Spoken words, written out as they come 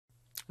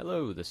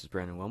Hello, this is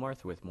Brandon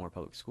Wilmarth with More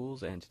Public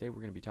Schools, and today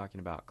we're going to be talking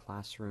about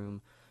Classroom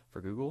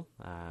for Google,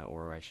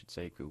 or I should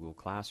say Google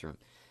Classroom.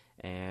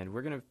 And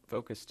we're going to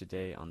focus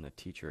today on the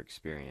teacher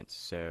experience.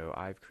 So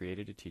I've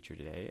created a teacher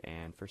today,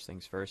 and first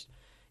things first,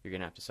 you're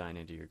going to have to sign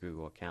into your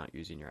Google account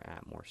using your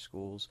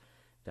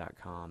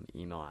 @moreschools.com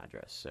email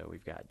address. So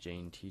we've got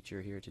Jane Teacher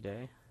here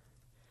today,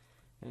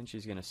 and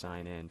she's going to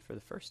sign in for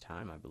the first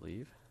time, I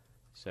believe.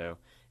 So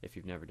if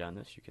you've never done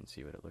this, you can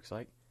see what it looks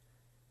like.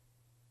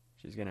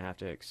 She's going to have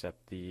to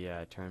accept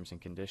the terms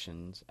and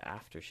conditions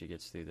after she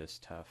gets through this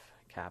tough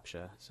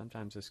CAPTCHA.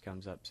 Sometimes this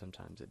comes up,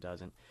 sometimes it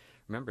doesn't.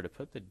 Remember to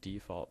put the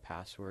default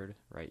password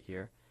right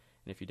here,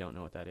 and if you don't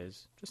know what that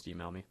is, just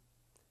email me.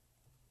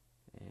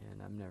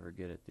 And I'm never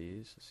good at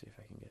these. Let's see if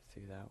I can get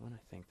through that one.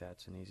 I think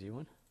that's an easy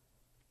one.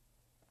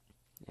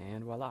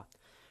 And voila.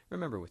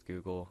 Remember, with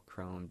Google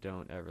Chrome,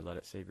 don't ever let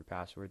it save your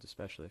passwords,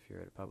 especially if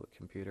you're at a public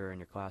computer and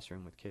your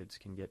classroom with kids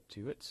can get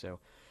to it. So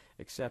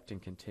accept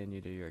and continue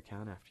to your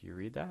account after you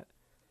read that,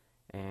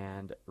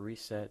 and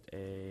reset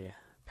a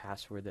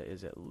password that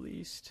is at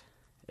least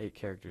 8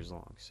 characters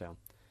long. So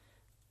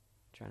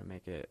trying to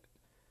make it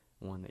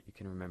one that you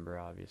can remember,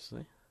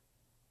 obviously.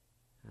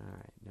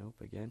 Alright, nope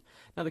again.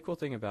 Now the cool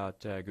thing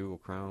about Google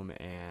Chrome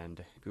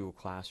and Google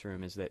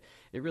Classroom is that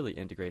it really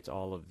integrates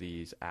all of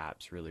these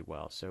apps really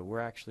well. So we're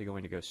actually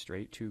going to go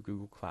straight to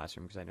Google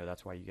Classroom because I know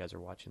that's why you guys are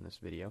watching this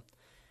video.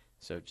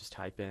 So just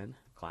type in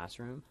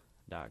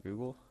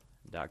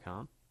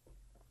classroom.google.com,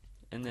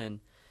 and then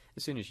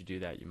as soon as you do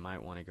that, you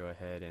might want to go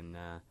ahead and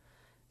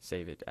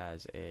save it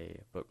as a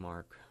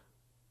bookmark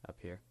up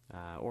here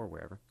or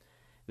wherever.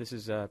 This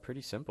is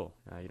pretty simple.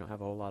 You don't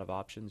have a whole lot of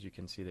options. You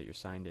can see that you're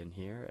signed in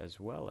here, as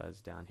well as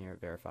down here it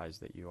verifies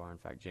that you are in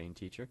fact Jane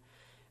Teacher.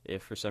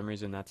 If for some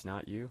reason that's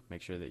not you,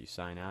 make sure that you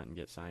sign out and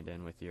get signed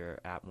in with your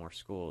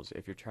 @moreschools.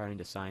 If you're trying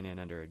to sign in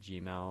under a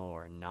Gmail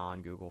or a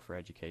non-Google for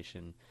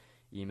Education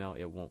email,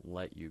 it won't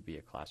let you be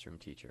a classroom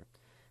teacher.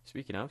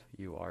 Speaking of,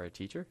 you are a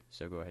teacher,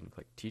 so go ahead and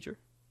click Teacher.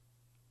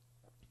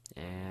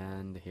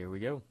 And here we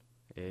go.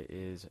 It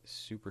is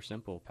super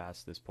simple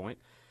past this point.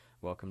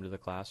 Welcome to the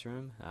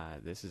classroom.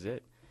 This is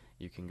it.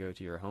 You can go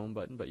to your home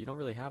button, but you don't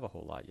really have a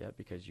whole lot yet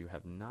because you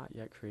have not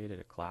yet created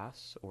a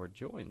class or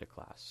joined a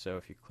class. So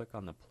if you click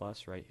on the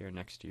plus right here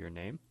next to your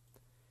name,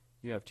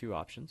 you have 2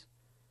 options.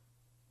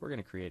 We're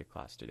going to create a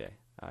class today.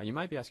 You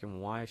might be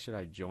asking, why should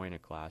I join a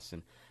class?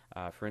 And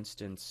for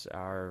instance,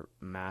 our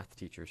math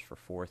teachers for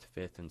 4th,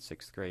 5th, and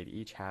 6th grade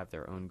each have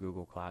their own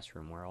Google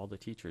Classroom where all the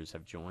teachers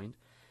have joined.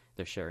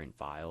 They're sharing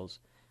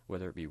files,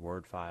 whether it be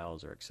Word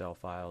files or Excel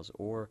files,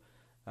 or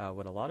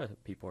what a lot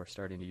of people are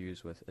starting to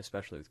use, with,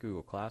 especially with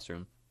Google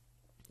Classroom,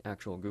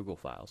 actual Google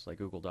files like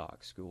Google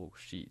Docs, Google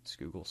Sheets,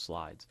 Google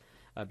Slides,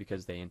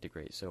 because they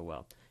integrate so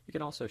well. You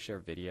can also share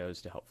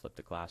videos to help flip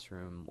the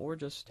classroom or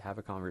just have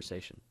a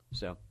conversation.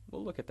 So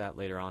we'll look at that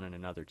later on in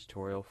another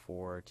tutorial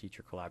for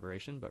teacher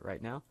collaboration, but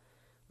right now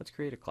let's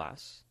create a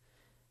class.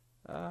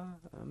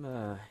 I'm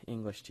an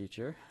English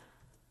teacher,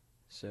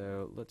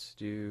 so let's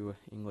do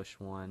English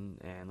 1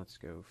 and let's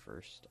go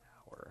first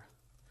hour.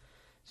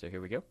 So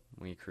here we go.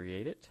 We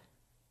create it,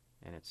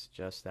 and it's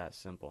just that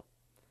simple.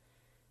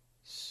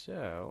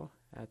 So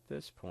at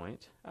this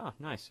point, oh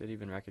nice, it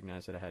even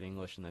recognized that I had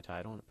English in the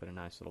title, and it put a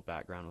nice little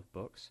background with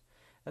books.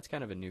 That's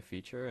kind of a new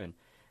feature, and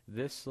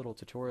this little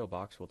tutorial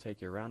box will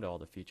take you around to all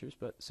the features,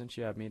 but since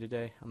you have me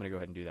today, I'm going to go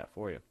ahead and do that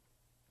for you.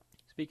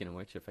 Speaking of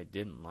which, if I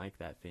didn't like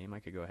that theme, I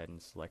could go ahead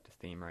and select a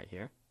theme right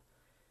here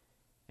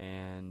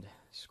and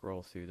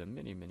scroll through the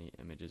many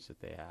images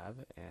that they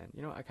have, and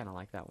you know, I kind of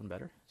like that one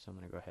better, so I'm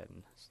going to go ahead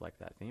and select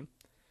that theme.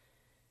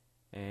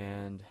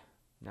 And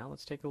now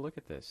let's take a look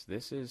at this.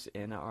 This is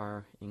in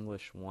our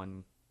English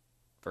 1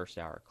 first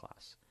hour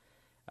class.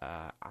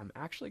 I'm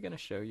actually going to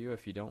show you,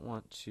 if you don't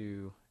want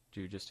to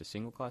do just a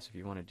single class, if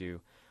you want to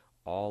do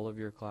all of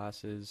your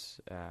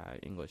classes,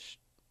 English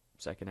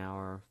 2nd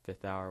hour,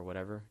 5th hour,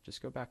 whatever,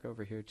 just go back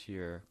over here to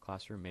your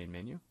classroom main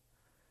menu,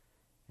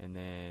 and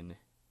then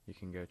you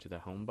can go to the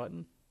home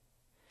button,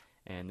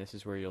 and this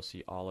is where you'll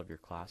see all of your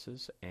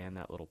classes and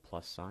that little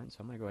plus sign. So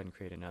I'm going to go ahead and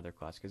create another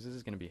class because this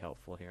is going to be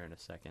helpful here in a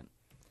second.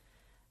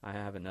 I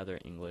have another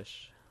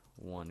English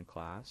 1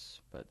 class,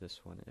 but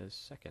this one is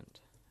 2nd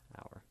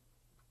hour.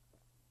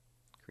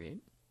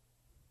 Create.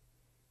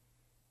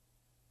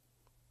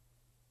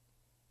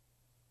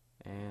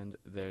 And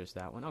there's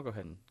that one. I'll go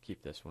ahead and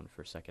keep this one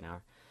for 2nd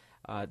hour.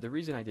 The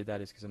reason I did that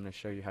is because I'm going to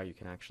show you how you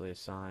can actually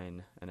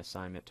assign an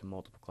assignment to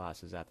multiple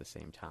classes at the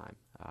same time.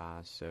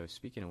 So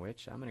speaking of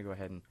which, I'm going to go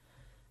ahead and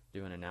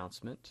do an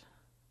announcement.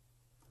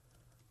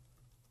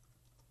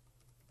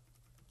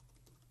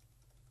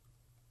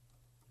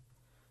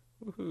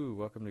 Woohoo!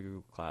 Welcome to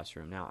Google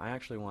Classroom. Now I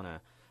actually want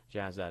to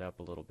jazz that up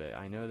a little bit.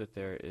 I know that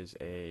there is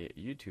a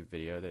YouTube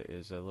video that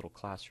is a little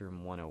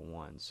Classroom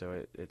 101,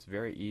 so it's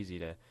very easy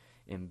to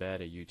embed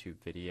a YouTube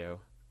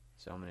video.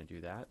 So I'm going to do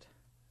that.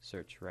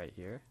 Search right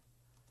here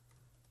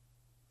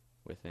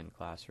within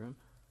Classroom,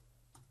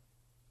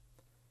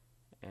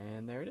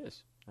 and there it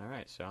is.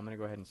 Alright, so I'm going to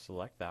go ahead and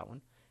select that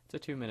one. It's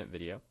a 2-minute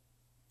video.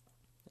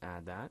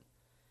 Add that,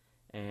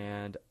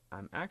 and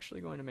I'm actually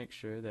going to make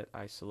sure that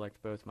I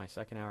select both my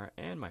second hour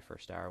and my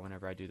first hour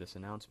whenever I do this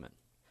announcement.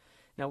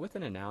 Now with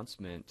an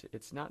announcement,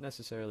 it's not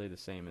necessarily the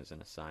same as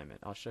an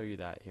assignment. I'll show you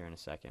that here in a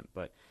second,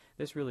 but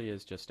this really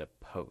is just a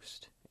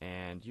post.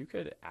 And you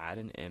could add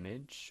an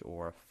image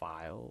or a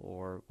file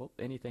or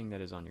anything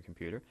that is on your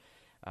computer.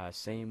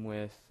 Same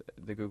with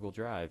the Google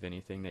Drive.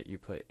 Anything that you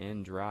put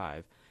in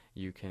Drive,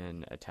 you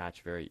can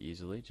attach very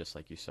easily, just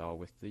like you saw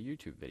with the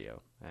YouTube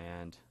video.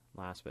 And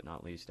last but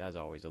not least, as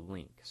always, a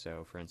link.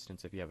 So for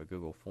instance, if you have a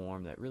Google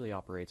form that really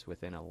operates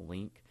within a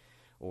link,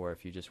 or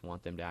if you just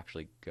want them to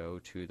actually go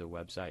to the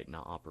website and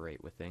not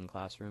operate within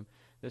Classroom,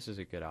 this is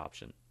a good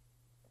option.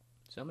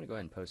 So I'm going to go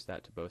ahead and post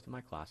that to both of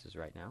my classes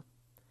right now.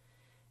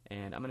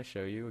 And I'm going to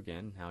show you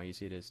again how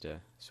easy it is to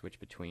switch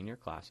between your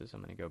classes.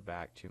 I'm going to go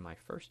back to my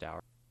first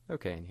hour.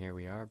 Okay, and here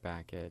we are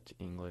back at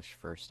English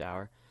first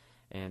hour.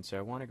 And so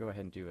I want to go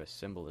ahead and do a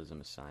symbolism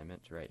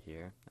assignment right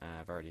here.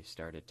 I've already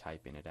started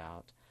typing it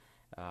out.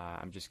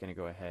 I'm just going to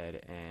go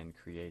ahead and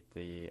create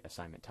the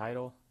assignment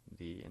title,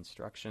 the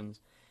instructions,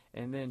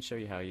 and then show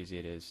you how easy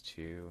it is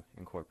to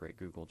incorporate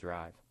Google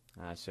Drive.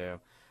 So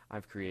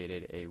I've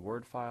created a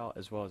Word file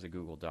as well as a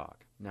Google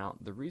Doc. Now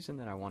the reason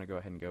that I want to go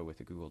ahead and go with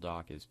the Google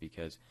Doc is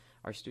because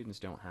our students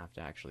don't have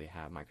to actually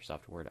have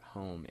Microsoft Word at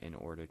home in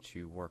order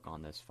to work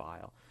on this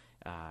file.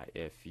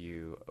 If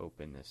you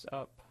open this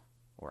up,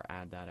 or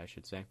add that I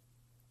should say,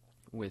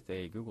 with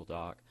a Google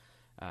Doc,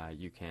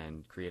 you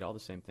can create all the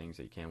same things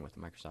that you can with the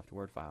Microsoft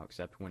Word file,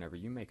 except whenever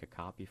you make a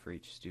copy for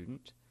each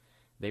student,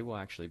 they will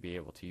actually be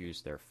able to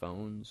use their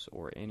phones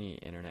or any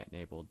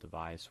internet-enabled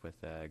device with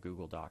a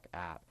Google Doc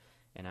app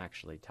and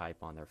actually type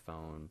on their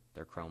phone,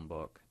 their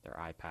Chromebook, their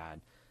iPad,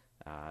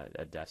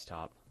 a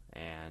desktop,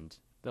 and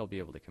they'll be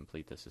able to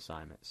complete this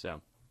assignment. So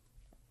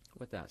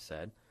with that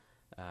said,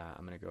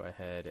 I'm going to go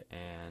ahead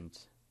and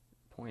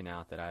point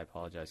out that I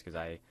apologize because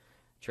I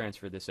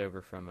transferred this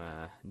over from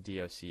a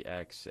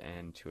DOCX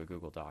and to a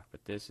Google Doc,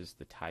 but this is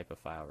the type of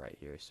file right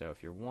here. So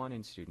if you're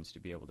wanting students to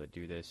be able to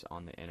do this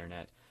on the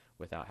internet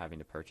without having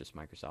to purchase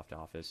Microsoft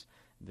Office,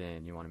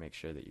 then you want to make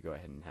sure that you go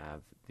ahead and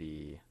have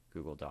the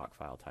Google Doc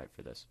file type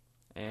for this.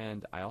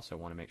 And I also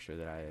want to make sure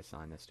that I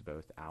assign this to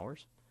both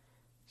hours.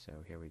 So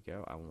here we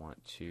go. I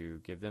want to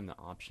give them the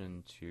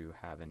option to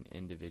have an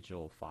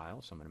individual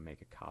file, so I'm going to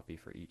make a copy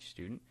for each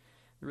student.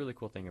 The really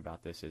cool thing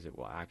about this is it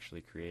will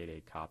actually create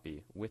a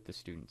copy with the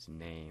student's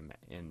name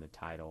in the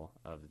title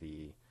of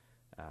the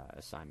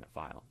assignment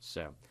file.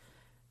 So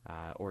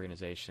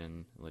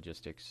organization,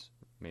 logistics,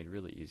 made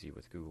really easy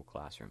with Google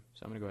Classroom.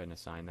 So I'm going to go ahead and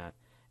assign that.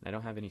 And I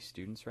don't have any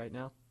students right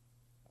now,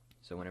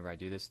 so whenever I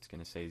do this, it's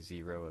going to say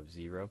 0 of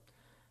 0.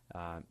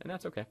 And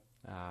that's okay.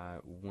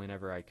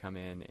 Whenever I come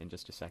in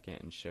just a second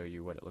and show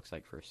you what it looks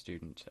like for a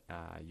student,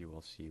 you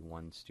will see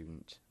one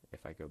student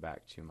if I go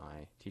back to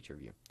my teacher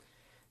view.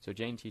 So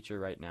Jane Teacher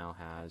right now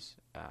has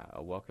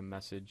a welcome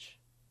message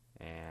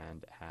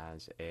and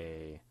has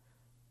an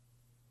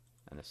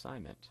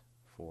assignment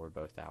for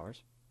both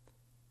hours.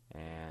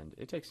 And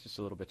it takes just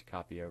a little bit to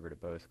copy over to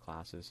both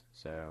classes.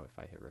 So if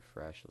I hit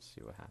refresh, let's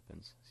see what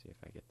happens. See if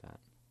I get that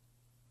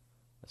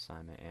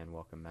assignment and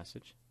welcome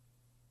message.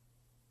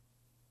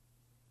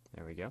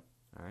 There we go.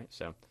 Alright,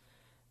 so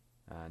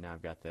now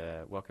I've got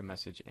the welcome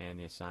message and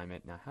the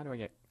assignment. Now how do I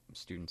get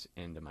students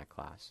into my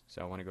class?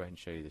 So I want to go ahead and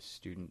show you the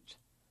student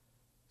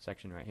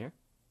section right here.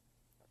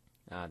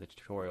 The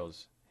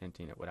tutorial's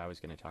hinting at what I was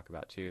going to talk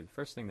about too. The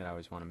first thing that I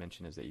always want to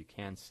mention is that you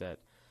can set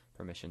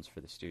permissions for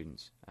the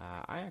students.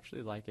 I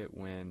actually like it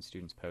when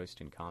students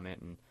post and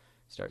comment and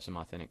start some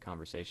authentic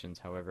conversations.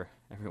 However,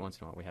 every once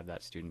in a while we have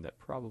that student that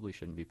probably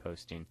shouldn't be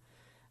posting,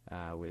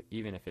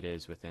 even if it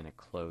is within a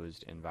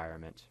closed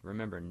environment.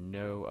 Remember,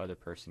 no other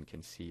person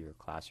can see your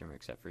classroom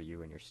except for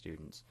you and your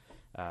students,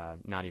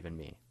 not even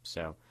me.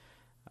 So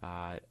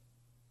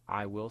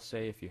I will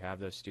say if you have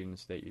those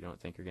students that you don't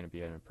think are going to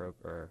be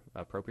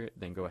appropriate,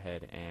 then go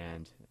ahead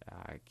and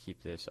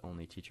keep this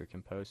only teacher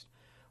can post.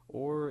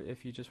 Or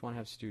if you just want to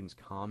have students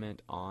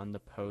comment on the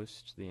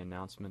post, the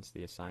announcements,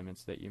 the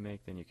assignments that you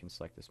make, then you can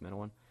select this middle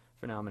one.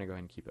 For now, I'm going to go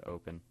ahead and keep it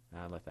open,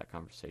 let that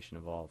conversation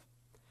evolve.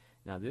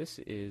 Now this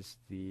is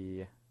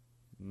the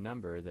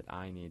number that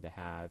I need to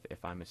have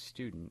if I'm a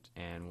student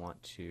and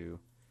want to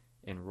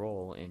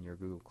enroll in your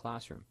Google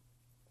Classroom.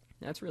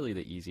 That's really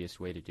the easiest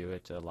way to do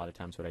it. A lot of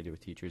times what I do with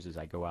teachers is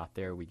I go out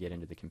there, we get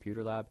into the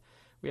computer lab,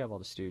 we have all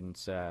the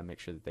students make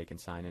sure that they can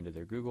sign into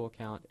their Google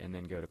account and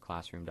then go to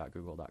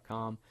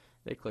classroom.google.com.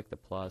 They click the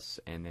plus,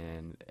 and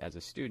then as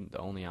a student the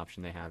only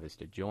option they have is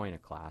to join a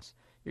class.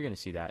 You're going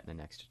to see that in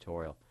the next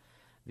tutorial.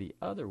 The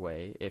other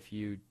way, if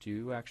you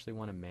do actually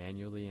want to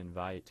manually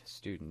invite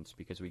students,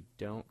 because we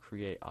don't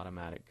create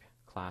automatic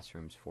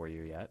classrooms for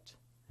you yet,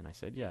 and I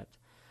said yet,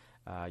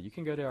 you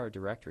can go to our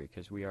directory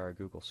because we are a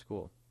Google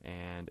school,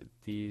 and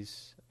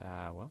these,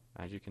 well,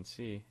 as you can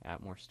see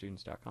at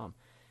morestudents.com,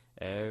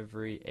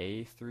 every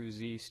A through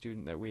Z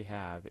student that we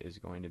have is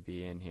going to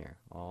be in here,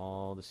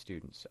 all the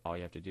students. All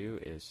you have to do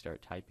is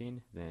start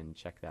typing, then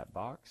check that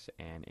box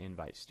and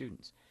invite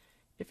students.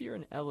 If you're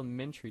an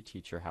elementary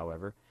teacher,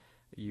 however,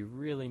 you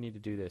really need to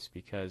do this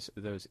because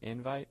those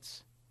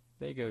invites,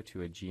 they go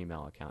to a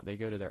Gmail account. They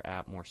go to their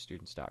app,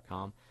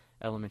 morestudents.com.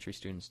 Elementary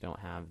students don't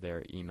have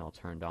their email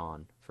turned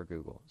on for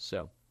Google.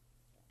 So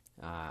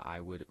I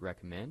would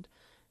recommend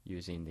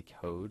using the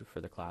code for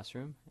the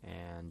classroom,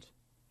 and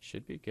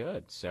should be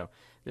good. So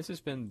this has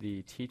been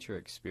the teacher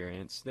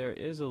experience. There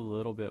is a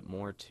little bit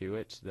more to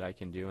it that I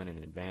can do in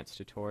an advanced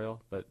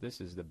tutorial, but this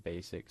is the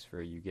basics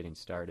for you getting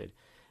started,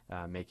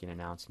 making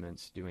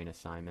announcements, doing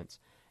assignments,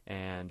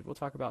 and we'll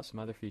talk about some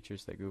other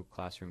features that Google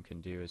Classroom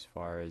can do as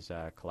far as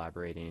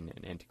collaborating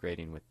and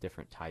integrating with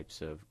different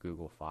types of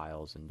Google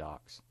files and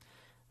docs.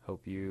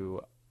 Hope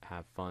you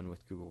have fun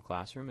with Google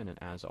Classroom, and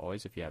as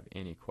always, if you have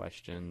any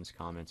questions,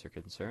 comments, or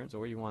concerns,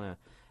 or you want to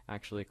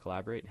actually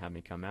collaborate and have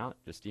me come out,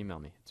 just email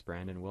me. It's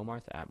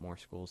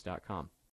brandonwilmarth@moreschools.com.